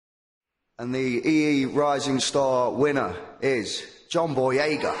And the EE Rising Star winner is John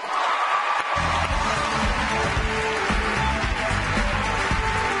Boyega.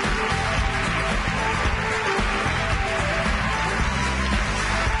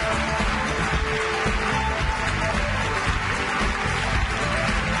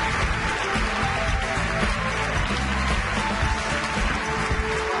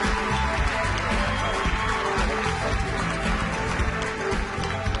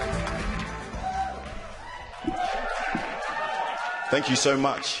 Thank you so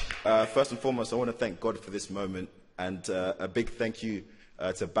much. First and foremost, I want to thank God for this moment, and a big thank you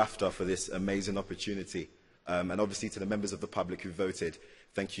to BAFTA for this amazing opportunity, and obviously to the members of the public who voted.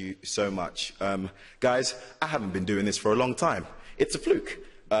 Thank you so much. Guys, I haven't been doing this for a long time. It's a fluke.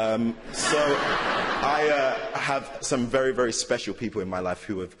 So I have some very, very special people in my life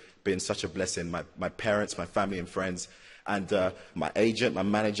who have been such a blessing. My parents, my family and friends, and my agent, my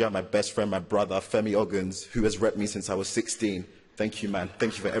manager, my best friend, my brother, Femi Oguns, who has repped me since I was 16. Thank you, man.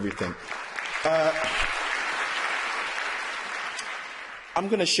 Thank you for everything. I'm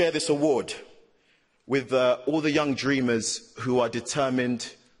going to share this award with all the young dreamers who are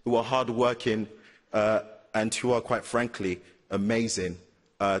determined, who are hardworking, and who are, quite frankly, amazing.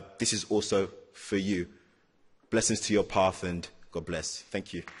 This is also for you. Blessings to your path, and God bless.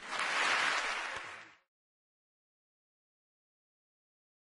 Thank you.